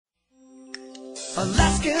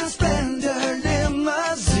Alaskan Splendor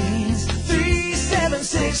limousines,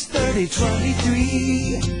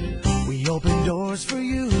 376-3023. We open doors for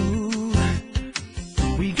you.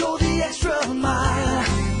 We go the extra mile.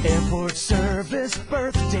 Airport service,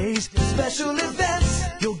 birthdays, special events.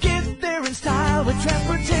 You'll get there in style with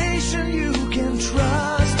transportation you can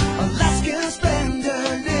trust. Alaskan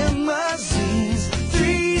Splendor limousines,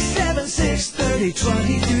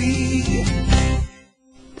 376-3023.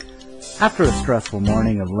 After a stressful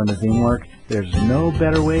morning of limousine work, there's no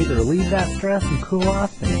better way to relieve that stress and cool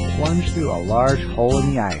off than to plunge through a large hole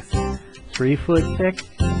in the ice. 3 foot thick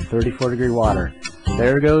and 34-degree water.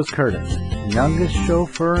 There goes Curtis, youngest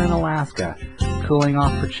chauffeur in Alaska, cooling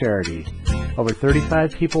off for charity. Over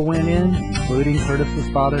 35 people went in, including Curtis's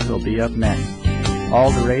father, who'll be up next.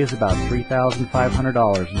 All to raise about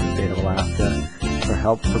 $3,500 in the state of Alaska for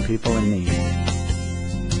help for people in need.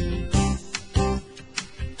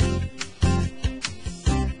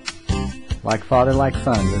 Like father, like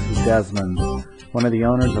son, this is Desmond, one of the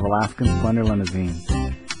owners of Alaskan Splendor Limousines.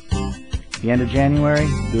 The end of January,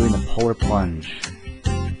 doing the polar plunge.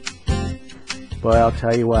 Boy, I'll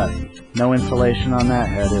tell you what, no insulation on that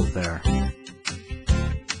head, is there?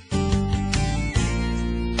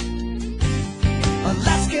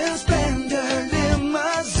 Alaskan Splendor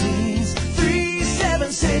limousines,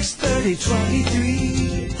 376-3023.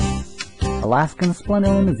 Alaskan Splendor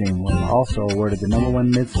Limousine was also awarded the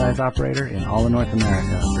 #1 midsize operator in all of North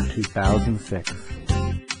America for 2006.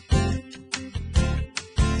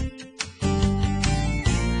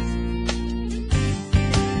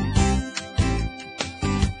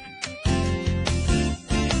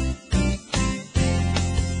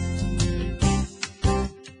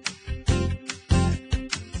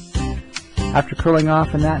 After cooling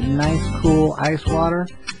off in that nice, cool ice water,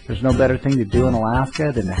 there's no better thing to do in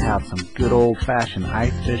Alaska than to have some good old-fashioned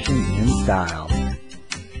ice fishing in style.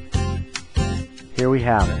 Here we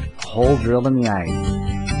have it, a hole drilled in the ice.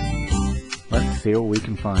 Let's see what we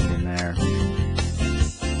can find in there.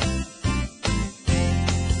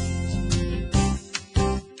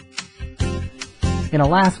 In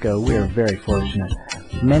Alaska, we are very fortunate.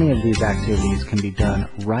 Many of these activities can be done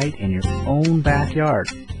right in your own backyard.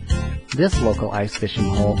 This local ice fishing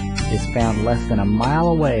hole is found less than a mile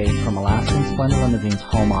away from Alaskan Splendor Limousine's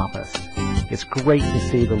home office. It's great to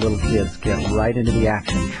see the little kids get right into the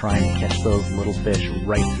action trying to catch those little fish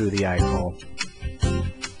right through the ice hole.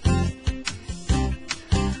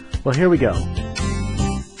 Well, here we go.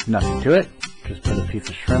 Nothing to it. Just put a piece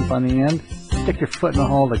of shrimp on the end. Stick your foot in the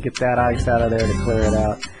hole to get that ice out of there to clear it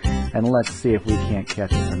out. And let's see if we can't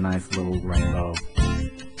catch us a nice little rainbow.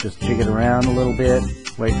 Just jig it around a little bit.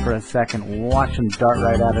 Wait for a second, watch them dart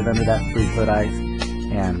right at it under that 3-foot ice,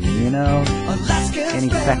 and you know, any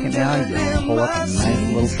second now you're going to pull up a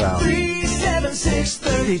nice little trout.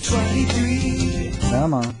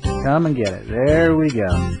 Come on, come and get it. There we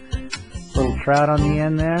go. Little trout on the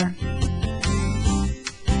end there,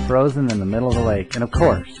 frozen in the middle of the lake. And of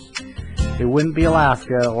course, it wouldn't be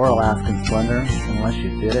Alaska or Alaskan Splendor unless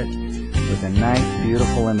you did it with a nice,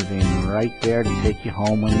 beautiful limousine right there to take you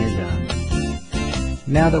home when you're done.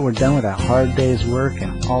 Now that we're done with that hard day's work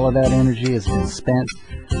and all of that energy has been spent,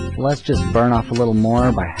 let's just burn off a little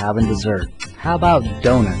more by having dessert. How about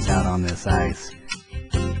donuts out on this ice?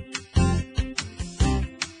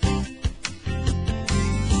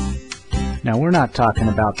 Now we're not talking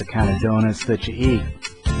about the kind of donuts that you eat.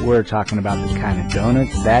 We're talking about the kind of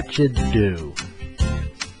donuts that you do.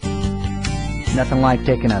 Nothing like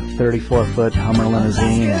taking a 34-foot Hummer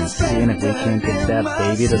limousine and seeing if we can get that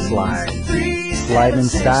baby to slide. Sliding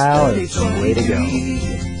style is the way to go.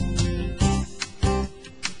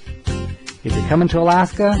 If you're coming to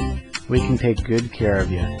Alaska, we can take good care of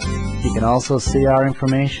you. You can also see our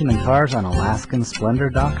information and cars on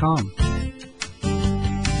AlaskanSplendor.com.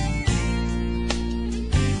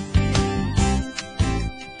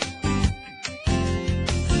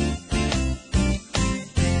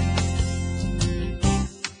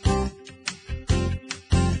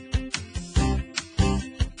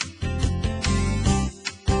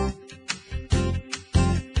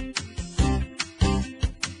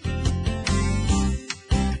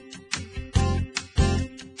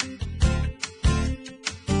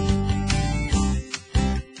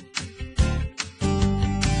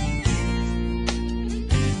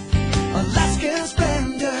 Alaskan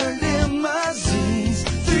Splendor limousines,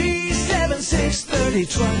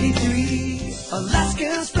 376-3023.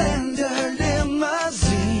 Alaskan Splendor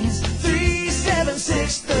limousines,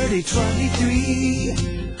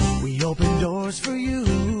 376-3023. We open doors for you.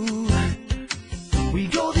 We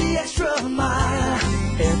go the extra mile.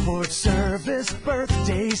 Airport service,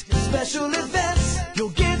 birthdays, special events. You'll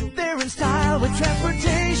get there in style with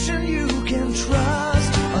transportation you can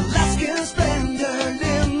trust. Alaskan Splendor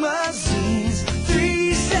Limousines,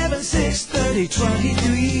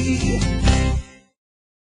 376-3023.